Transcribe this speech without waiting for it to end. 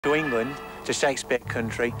To England, to Shakespeare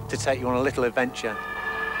country, to take you on a little adventure.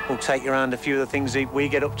 We'll take you around a few of the things that we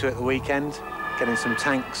get up to at the weekend, get in some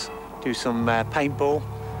tanks, do some paintball.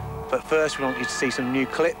 But first, we want you to see some new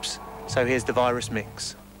clips, so here's the Virus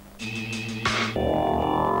Mix.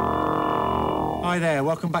 Hi there,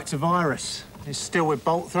 welcome back to Virus. It's still with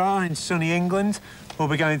Bolt Thrower in sunny England. We'll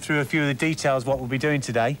be going through a few of the details of what we'll be doing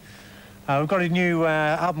today. We've got a new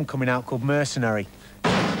album coming out called Mercenary.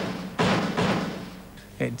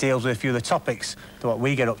 It deals with a few of the topics that what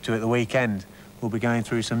we get up to at the weekend. We'll be going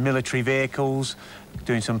through some military vehicles,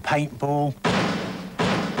 doing some paintball,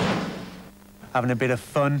 having a bit of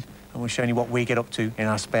fun, and we're showing you what we get up to in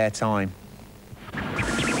our spare time.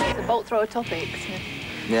 It's a Bolt Thrower topic.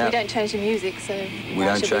 Yeah. We don't change the music, so... We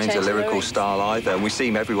don't change the lyrical style either. We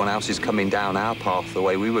seem everyone else is coming down our path the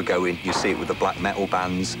way we were going. You see it with the black metal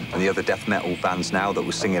bands and the other death metal bands now that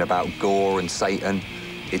were singing about gore and Satan.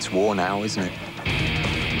 It's war now, isn't it?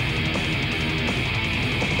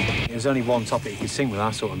 There's only one topic you could sing with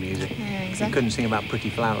our sort of music. Yeah, exactly. You couldn't sing about pretty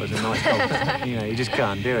flowers and nice dogs. You know, you just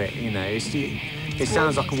can't do it, you know. It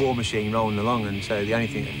sounds like a war machine rolling along, and so the only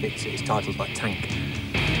thing that fits it is titles like Tank.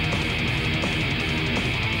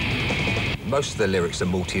 Most of the lyrics are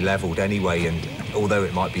multi-levelled anyway, and although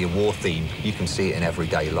it might be a war theme, you can see it in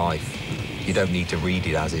everyday life. You don't need to read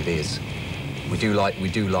it as it is. We do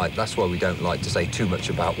like, that's why we don't like to say too much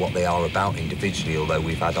about what they are about individually, although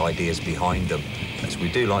we've had ideas behind them. As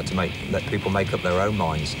we do like to let people make up their own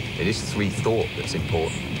minds. It is free thought that's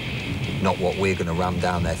important, not what we're going to ram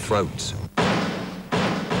down their throats.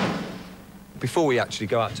 Before we actually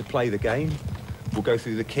go out to play the game, we'll go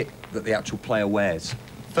through the kit that the actual player wears.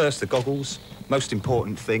 First, the goggles, most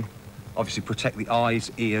important thing. Obviously protect the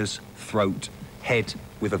eyes, ears, throat, head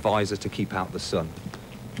with a visor to keep out the sun.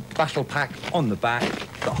 Battle pack on the back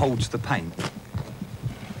that holds the paint.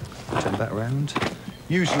 Turn that around.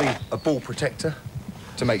 Usually a ball protector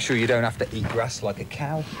to make sure you don't have to eat grass like a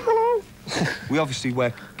cow. We obviously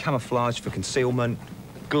wear camouflage for concealment,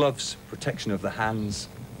 gloves, protection of the hands,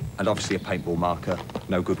 and obviously a paintball marker,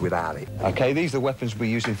 no good without it. OK, these are the weapons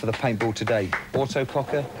we're using for the paintball today. Auto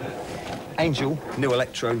cocker, Angel, new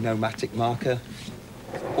electro-pneumatic marker,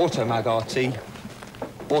 Auto Mag RT,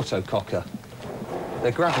 Auto cocker.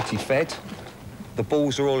 They're gravity fed. The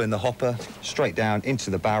balls are all in the hopper, straight down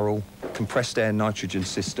into the barrel, compressed air nitrogen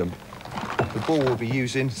system. The ball we'll be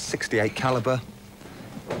using, 68 caliber,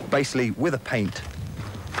 basically with a paint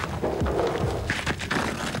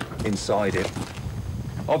inside it.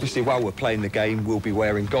 Obviously, while we're playing the game, we'll be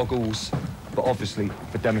wearing goggles, but obviously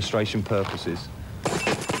for demonstration purposes.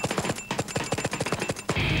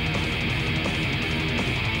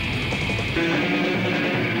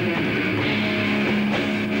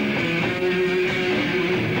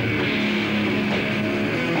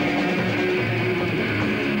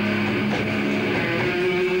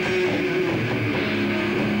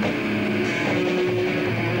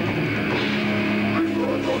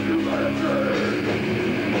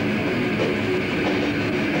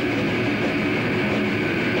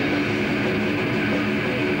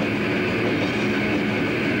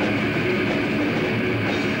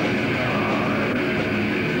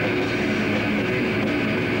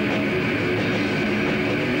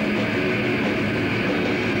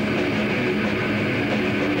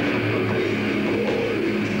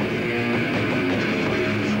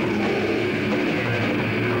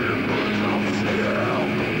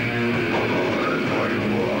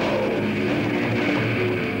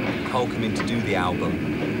 Coming to do the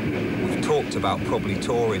album. We've talked about probably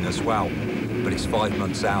touring as well, but it's 5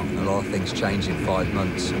 months out and a lot of things change in 5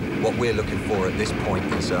 months. What we're looking for at this point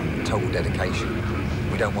is total dedication.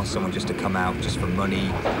 We don't want someone just to come out just for money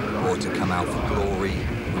or to come out for glory.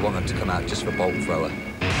 We want them to come out just for Bolt Thrower.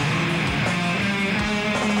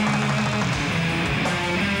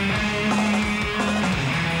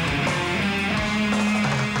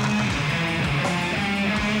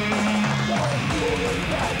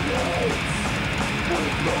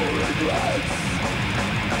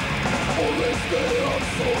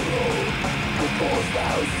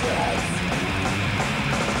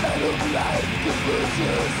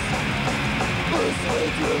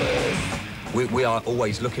 We are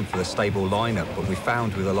always looking for the stable lineup, but we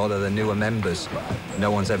found with a lot of the newer members, no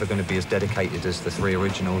one's ever going to be as dedicated as the 3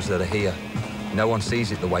 originals that are here. No one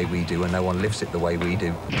sees it the way we do, and no one lives it the way we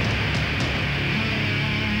do.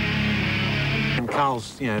 And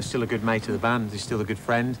Carl's, you know, still a good mate of the band. He's still a good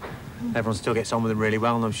friend. Everyone still gets on with him really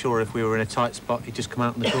well, and I'm sure if we were in a tight spot, he'd just come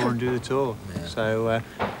out on the tour and do the tour. Yeah. So,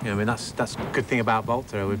 you know, I mean, that's a good thing about Bolt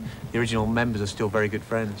Thrower. The original members are still very good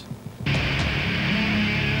friends.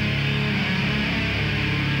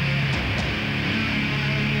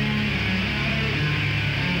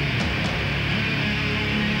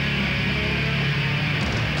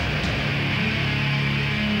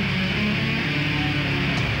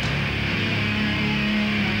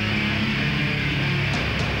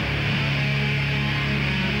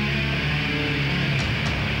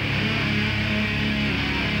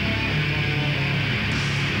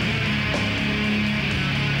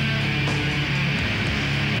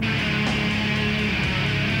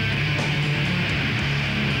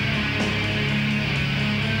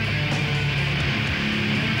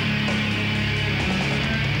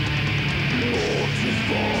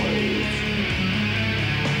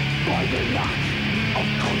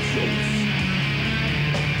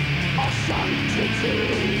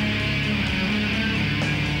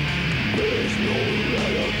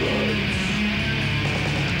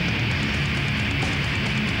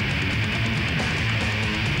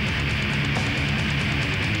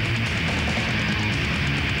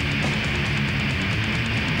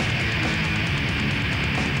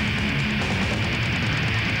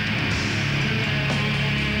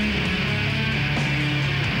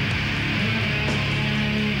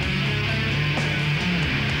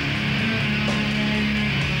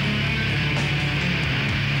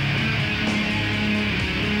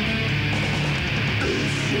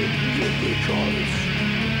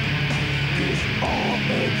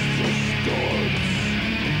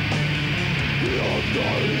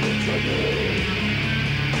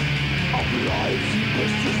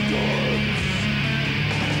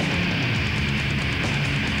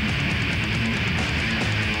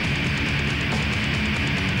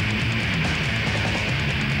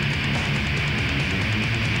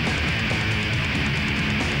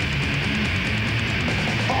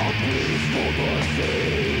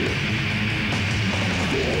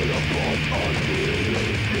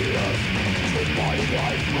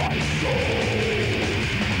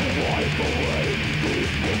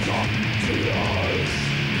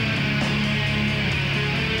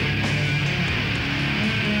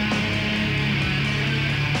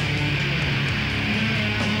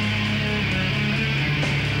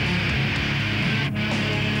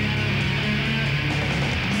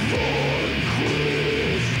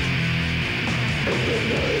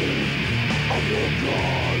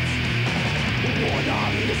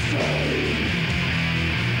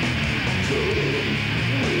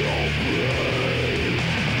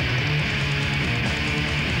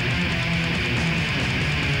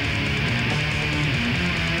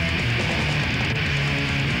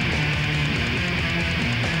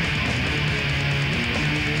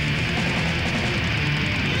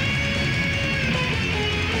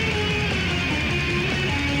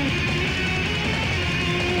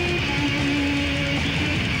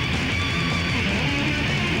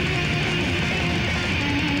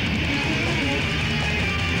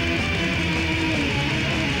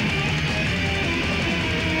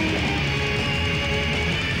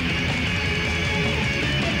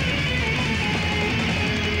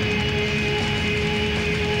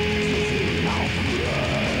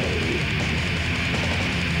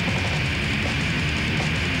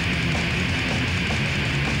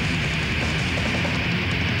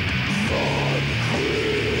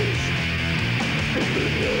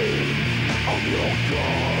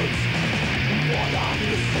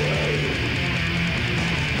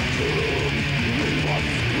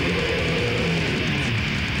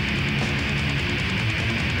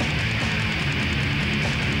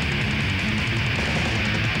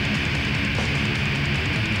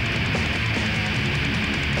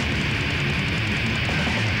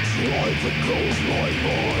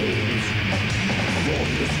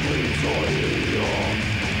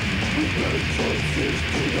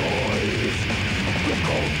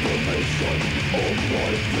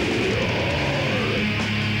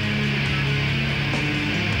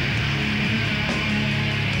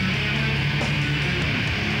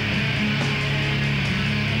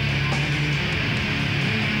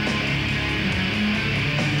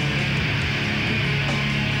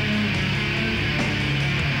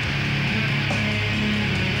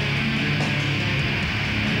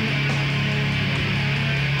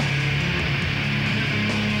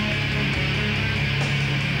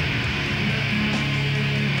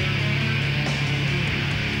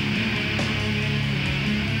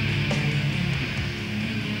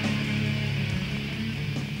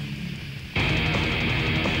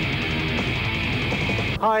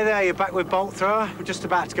 Hi there, you're back with Bolt Thrower. We're just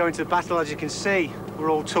about to go into the battle. As you can see,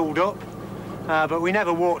 we're all tooled up, but we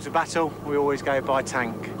never walk to battle, we always go by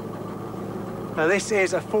tank. Now this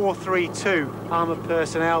is a 432 armoured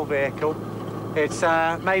personnel vehicle. It's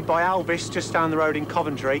made by Albis just down the road in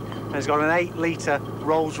Coventry, and it's got an 8-litre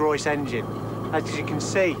Rolls-Royce engine. As you can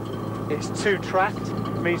see, it's 2-tracked.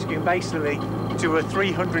 It means you can basically do a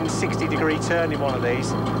 360-degree turn in one of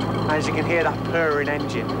these, and as you can hear, that purring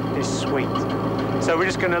engine is sweet. So we're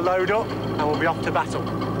just going to load up and we'll be off to battle.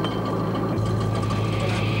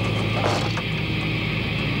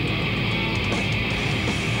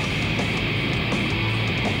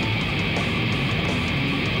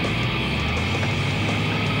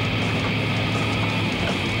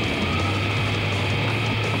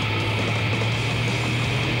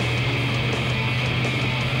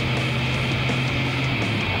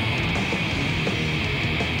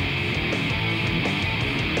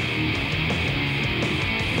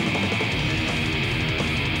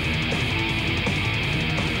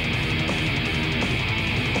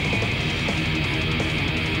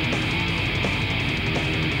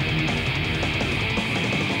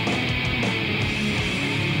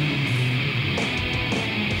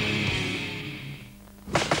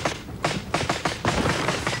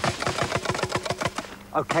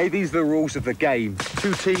 OK, these are the rules of the game.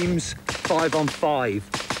 2 teams, 5 on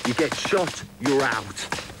 5. You get shot, you're out.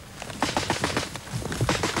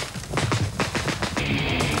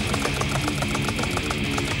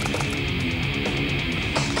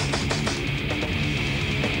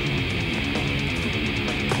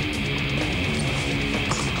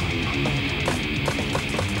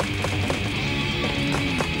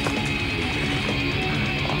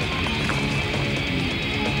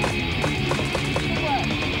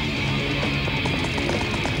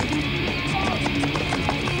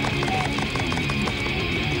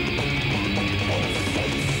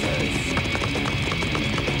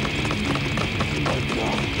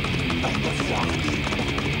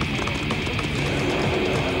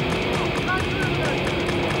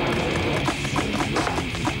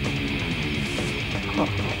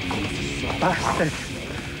 Bastard.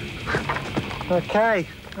 Okay,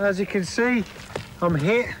 as you can see, I'm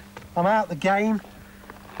hit. I'm out the game.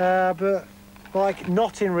 But like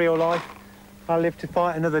not in real life, I live to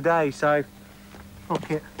fight another day, so fuck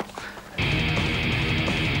it.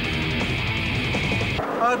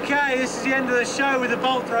 Okay, this is the end of the show with the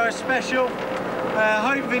bolt thrower special.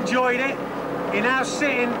 Hope you've enjoyed it. You're now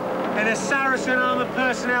sitting in a Saracen armoured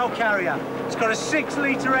personnel carrier. It's got a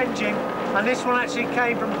 6-litre engine, and this one actually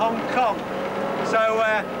came from Hong Kong. So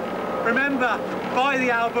remember, buy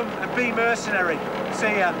the album and be mercenary.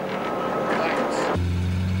 See ya.